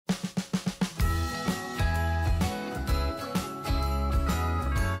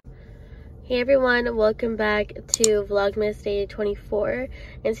Hey everyone, welcome back to Vlogmas Day 24.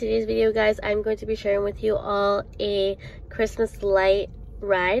 In today's video, guys, I'm going to be sharing with you all a Christmas light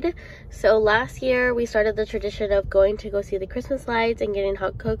ride. So last year we started the tradition of going to go see the Christmas lights and getting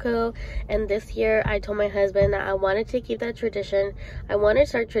hot cocoa, and this year I told my husband that I wanted to keep that tradition. I want to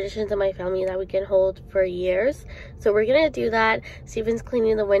start traditions in my family that we can hold for years. So we're gonna do that. Steven's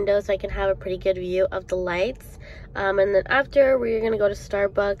cleaning the windows so I can have a pretty good view of the lights. And then after, we're gonna go to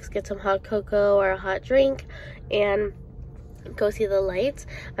Starbucks, get some hot cocoa or a hot drink, and go see the lights.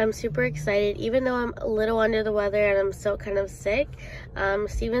 I'm super excited, even though I'm a little under the weather and I'm still kind of sick.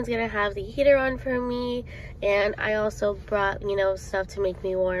 Steven's gonna have the heater on for me, and I also brought, stuff to make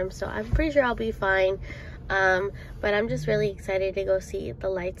me warm, so I'm pretty sure I'll be fine. But I'm just really excited to go see the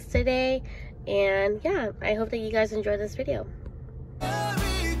lights today, and yeah, I hope that you guys enjoy this video.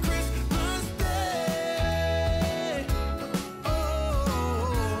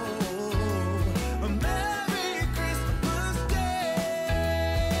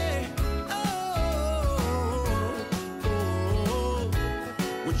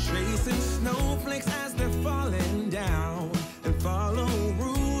 Chasing snowflakes as they're falling down, and follow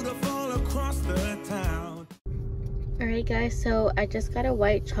Rudolph all across the town. Alright guys, so I just got a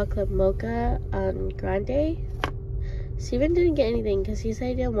white chocolate mocha grande. Steven didn't get anything because he said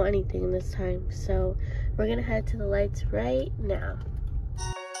he didn't want anything this time, so we're gonna head to the lights right now.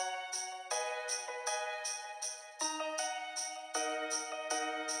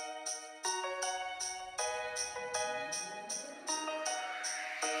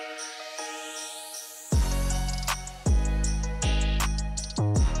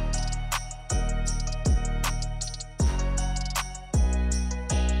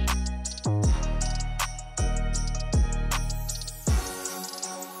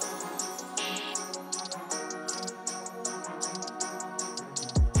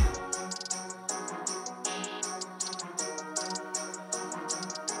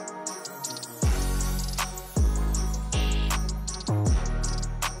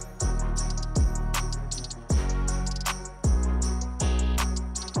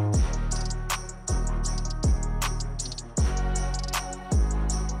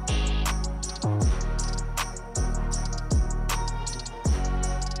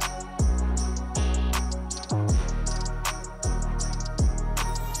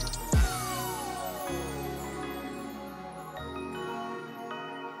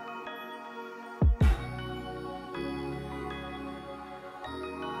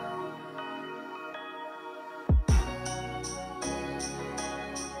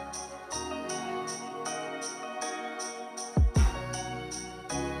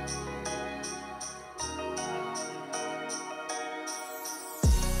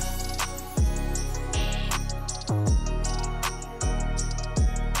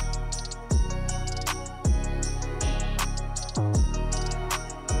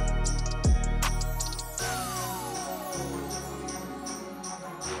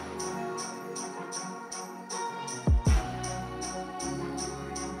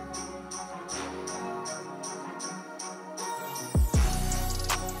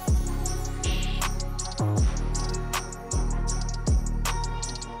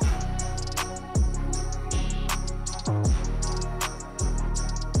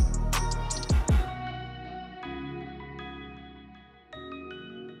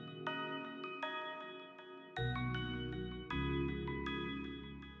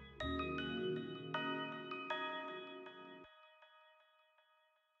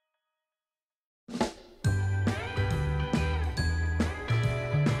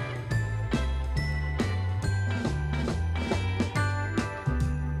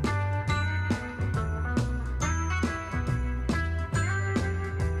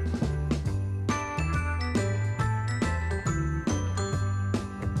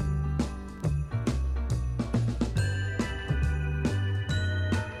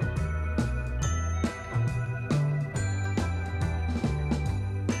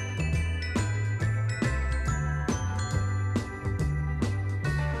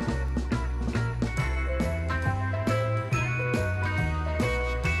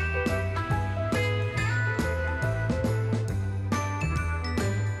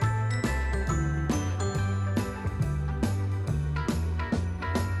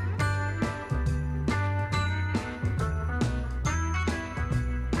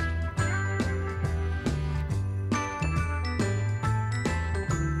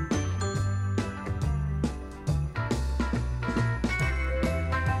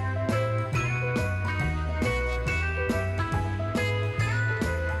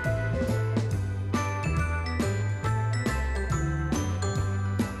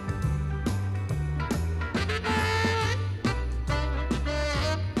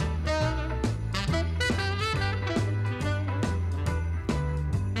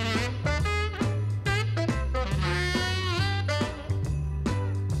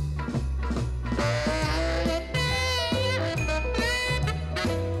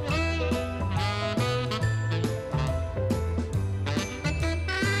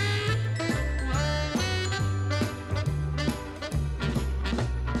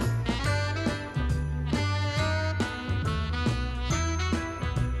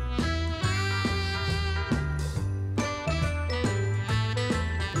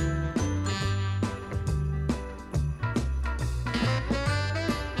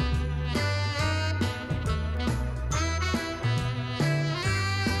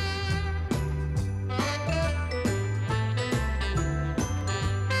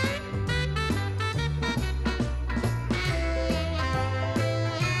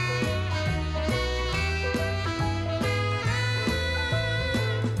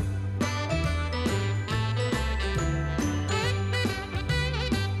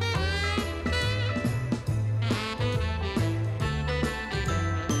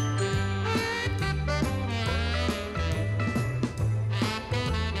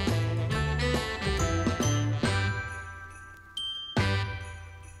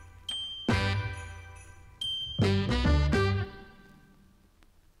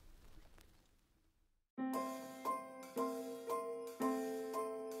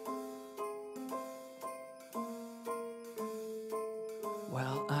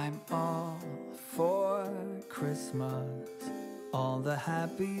 I'm all for Christmas, all the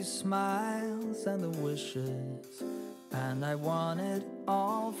happy smiles and the wishes, and I want it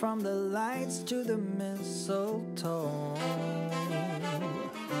all from the lights to the mistletoe.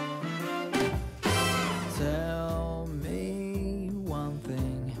 Tell me one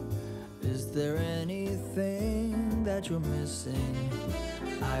thing, is there anything that you're missing?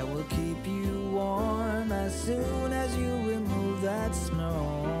 I will keep you warm as soon as you remove that snow.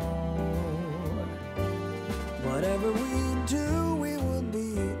 Whatever we do, we will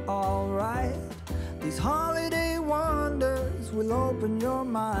be alright. These holiday wonders will open your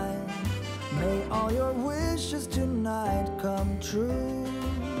mind. May all your wishes tonight come true.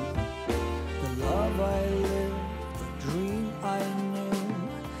 The love I lived, the dream I knew.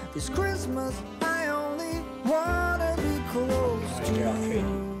 This Christmas I only wanna be close to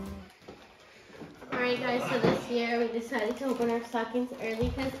you. Alright guys, so this year we decided to open our stockings early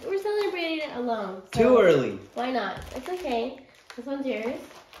because we're celebrating it alone. So too early. Why not? It's okay. This one's yours.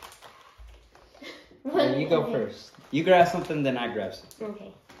 You go first. You grab something, then I grab something.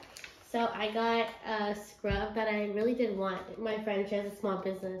 Okay. So I got a scrub that I really did want. My friend, she has a small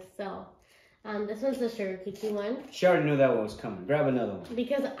business, so this one's the sugar cookie one. She already knew that one was coming. Grab another one.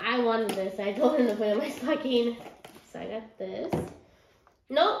 Because I wanted this. I told her to put it in my stocking. So I got this.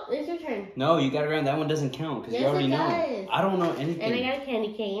 No, it's your turn. No, you gotta grab that one. Doesn't count because Yes, you already it know. does. I don't know anything. And I got a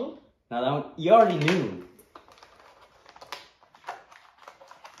candy cane. Now that one, you already knew.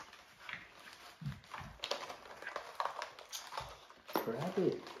 Grab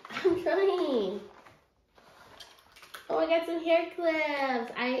it. I'm trying. Oh, I got some hair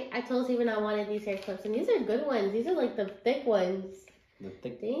clips. I told Steven I wanted these hair clips, and these are good ones. These are like the thick ones. The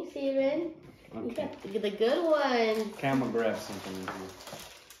thick. Thanks, Steven. You Okay. got the good ones. Camera grab something in here.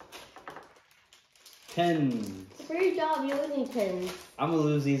 Pens. For your job, you always need pens. I'm gonna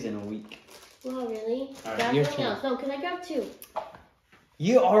lose these in a week. Well, really? All right, Grab your something turn. else. No, because I grabbed two.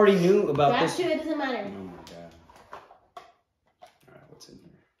 You already knew about Grab this. two, it doesn't matter. Oh my god. Alright, what's in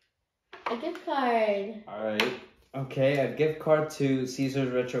here? A gift card. Alright. Okay, a gift card to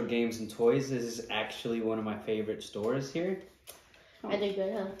Caesar's Retro Games and Toys. This is actually one of my favorite stores here. I did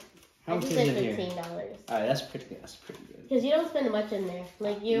good, huh? How I much just is did in here? $15. Alright, that's pretty good. Because you don't spend much in there.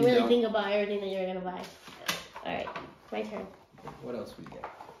 Like, you You really don't. think about everything that you're going to buy. Alright, my turn. What else we got?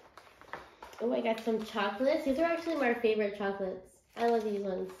 Oh, I got some chocolates. These are actually my favorite chocolates. I love these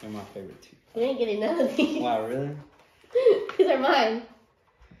ones. They're my favorite too. You ain't getting none of these. Wow, really? These are mine.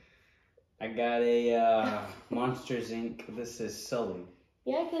 I got a Monsters Inc. This is Sully.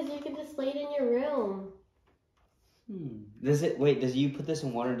 Yeah, because you can display it in your room. Does it, wait, does you put this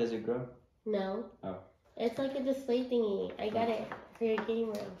in water, does it grow? No. Oh. It's like a display thingy. I got it for your game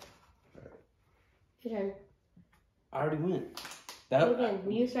room. Your turn. I already went. Go again.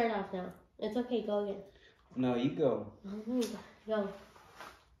 You start off now. It's okay. Go again. No, you go. Oh my god. Go.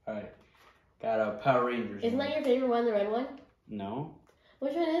 Alright. Got a Power Rangers. Isn't that your favorite one, the red one? No.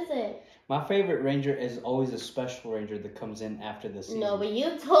 Which one is it? My favorite Ranger is always a Special Ranger that comes in after the season. No, but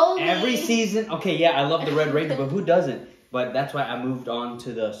you told me. Every season. Okay, yeah, I love the Red Ranger, but who doesn't? But that's why I moved on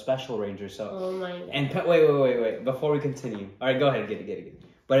to the Special Ranger. So. Oh my god. And wait. Before we continue. Alright, go ahead. Get it.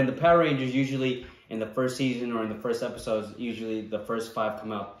 But in the Power Rangers, usually in the first season or in the first episodes, usually the first 5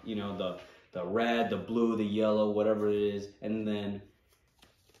 come out, you know, the red, the blue, the yellow, whatever it is. And then...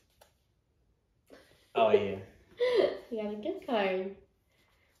 Oh, yeah. You got a gift card.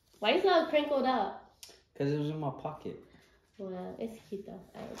 Why is it all crinkled up? Because it was in my pocket. Wow, it's cute though.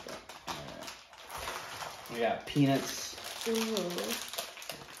 I like it. We got peanuts.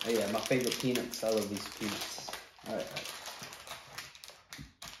 Mm-hmm. Oh, yeah, my favorite peanuts. I love these peanuts. Alright.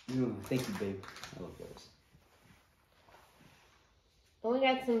 Thank you, babe. I love those. Oh, we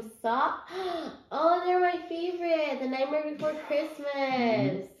got some socks. Oh, they're my favorite. The Nightmare Before Christmas.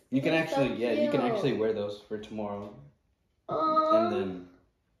 Mm-hmm. You can They're actually, so yeah, you can cute. actually wear those for tomorrow. Aww. And then...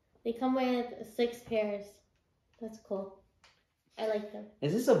 They come with 6 pairs. That's cool. I like them.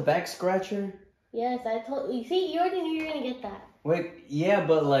 Is this a back scratcher? Yes, I told you. See, you already knew you were going to get that. Wait, yeah,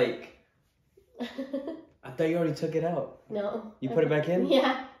 but like... I thought you already took it out. No. You put it back in?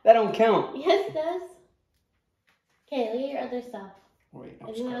 Yeah. That don't count. Yes, it does. Okay, look at your other stuff. Wait,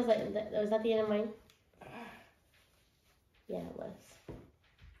 I think that was like, was that the end of mine? Yeah, it was.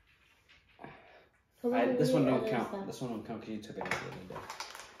 This one don't don't count. This one don't count because you took it out the other day.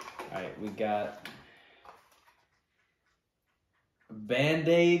 Alright, we got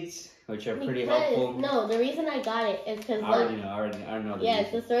Band-Aids, which are pretty helpful. No, the reason I got it is because I already know. Yeah,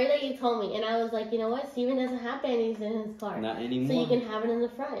 it's the story that you told me, and I was like, you know what? Steven doesn't have Band-Aids in his car. Not anymore. So you can have it in the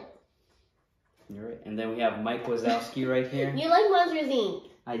front. You're right. And then we have Mike Wazowski right here. You like Monsters Inc.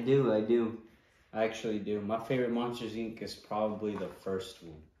 I do. I actually do. My favorite Monsters Inc. is probably the first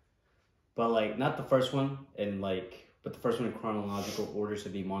one. But like, not the first one, but the first one in chronological order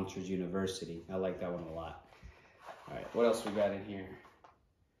should be Monsters University. I like that one a lot. Alright, what else we got in here?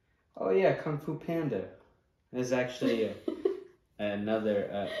 Oh yeah, Kung Fu Panda. There's actually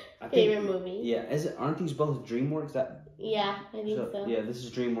another I think, favorite movie. Yeah, aren't these both DreamWorks? Yeah, I think so. Yeah, this is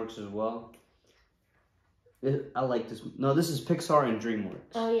DreamWorks as well. I like this. No, this is Pixar and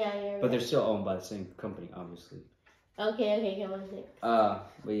DreamWorks. Oh yeah, yeah. But they're still owned by the same company, obviously. Okay, come on, next.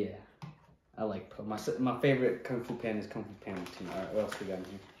 But yeah, I like my favorite Kung Fu Panda is Kung Fu Panda 2. All right, what else we got in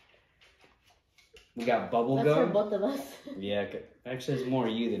here? We got Bubblegum. That's for both of us. Yeah, actually, it's more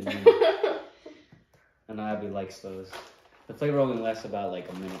you than me. I know Abby likes those. The flavor only lasts about like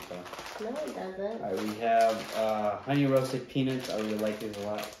a minute though. No, it doesn't. All right, we have honey roasted peanuts. I really like these a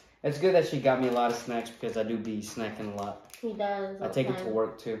lot. It's good that she got me a lot of snacks because I do be snacking a lot. He does. I take it to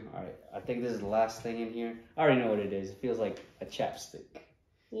work too. All right, I think this is the last thing in here. I already know what it is. It feels like a chapstick.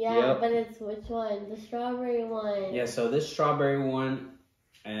 Yeah, yep. But it's which one? The strawberry one. Yeah, so this strawberry one,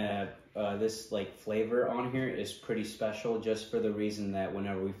 this like flavor on here is pretty special just for the reason that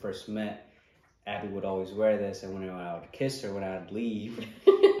whenever we first met, Abby would always wear this, and whenever I would kiss her when I would leave,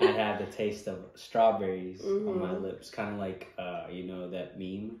 I'd have the taste of strawberries on my lips, kind of like you know that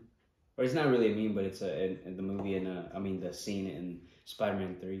meme. Or it's not really a meme, but it's in the movie the scene in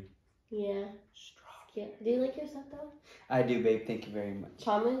Spider-Man 3. Yeah. Yeah. Do you like your stuff though? I do, babe. Thank you very much.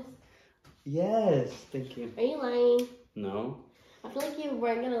 Promise? Yes, thank you. Are you lying? No. I feel like you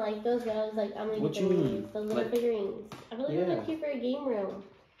weren't gonna like those, but I was like, I'm gonna get these. The little figurines. I feel like they're really cute for a game room.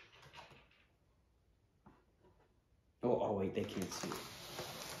 Oh wait, they can't see it.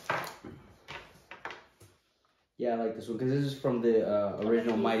 Yeah, I like this one because this is from the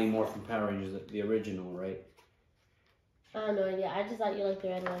original Mighty Morphin Power Rangers, the original, right? I have no idea. I just thought you liked the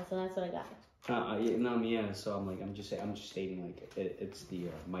red one, so that's what I got. Yeah. So I'm just stating like it's the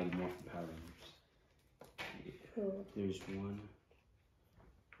Mighty Morphin Power Rangers. Yeah. Cool. There's one.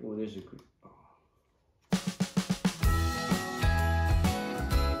 Oh, there's a group. Oh,